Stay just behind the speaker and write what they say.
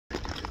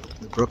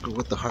the broker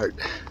with the heart,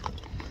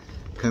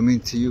 coming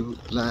to you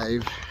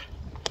live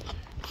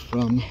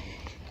from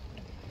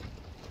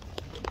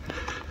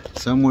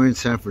somewhere in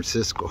San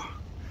Francisco.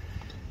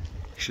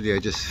 Actually, I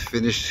just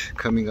finished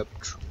coming up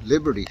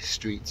Liberty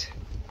Street,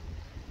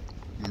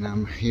 and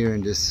I'm here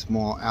in this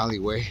small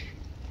alleyway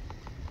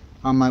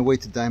on my way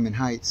to Diamond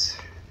Heights.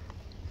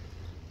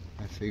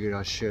 I figured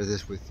I'll share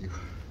this with you.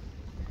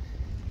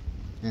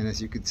 And as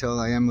you can tell,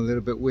 I am a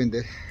little bit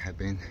winded. I've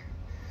been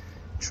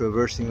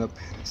traversing up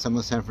some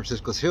of San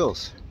Francisco's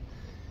hills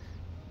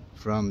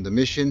from the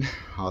Mission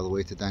all the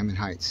way to Diamond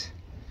Heights.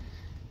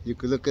 You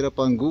could look it up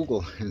on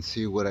Google and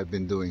see what I've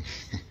been doing.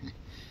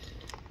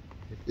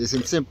 It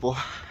isn't simple,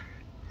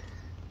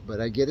 but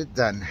I get it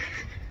done.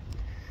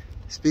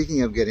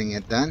 Speaking of getting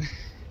it done,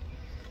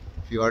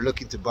 if you are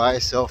looking to buy,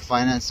 sell,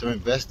 finance, or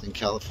invest in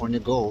California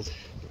gold,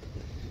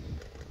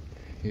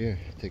 here,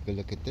 take a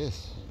look at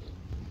this.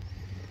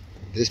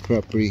 This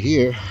property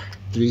here,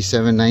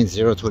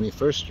 3790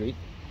 21st Street,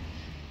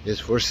 is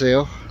for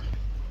sale,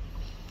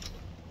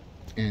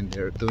 and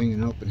they're doing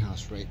an open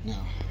house right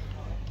now.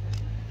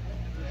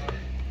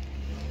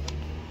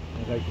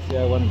 I'd like to say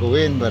I want to go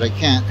in, but I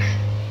can't,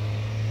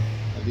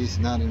 at least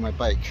not in my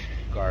bike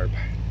garb.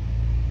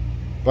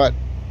 But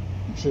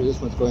I'm sure this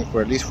one's going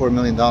for at least $4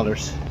 million.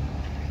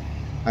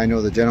 I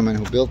know the gentleman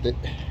who built it.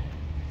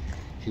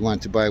 He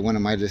wanted to buy one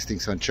of my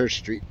listings on Church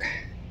Street,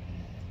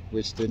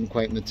 which didn't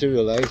quite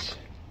materialize,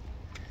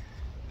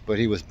 but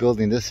he was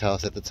building this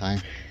house at the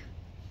time,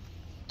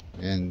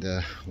 and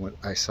what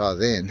I saw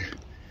then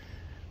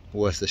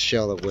was the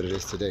shell of what it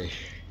is today.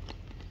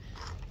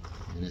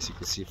 And as you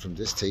can see from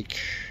this take,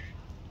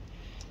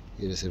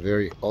 it is a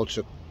very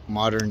ultra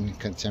modern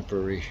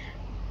contemporary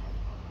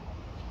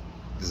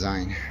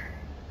design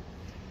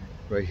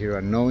right here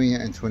on Noe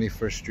and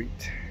 21st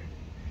Street.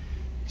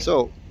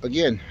 So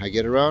again, I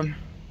get around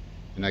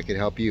and I can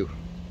help you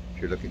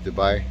if you're looking to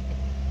buy,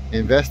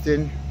 invest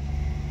in,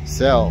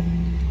 sell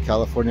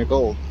California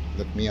gold.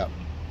 Look me up,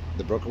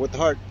 the broker with the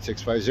heart,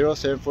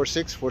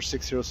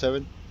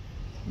 650-746-4607,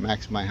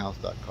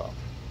 maxmyhouse.com.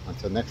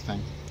 Until next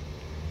time,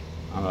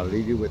 I'm gonna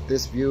leave you with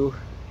this view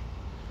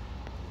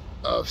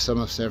of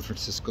some of San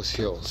Francisco's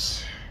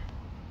hills.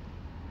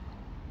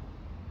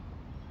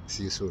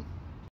 See you soon.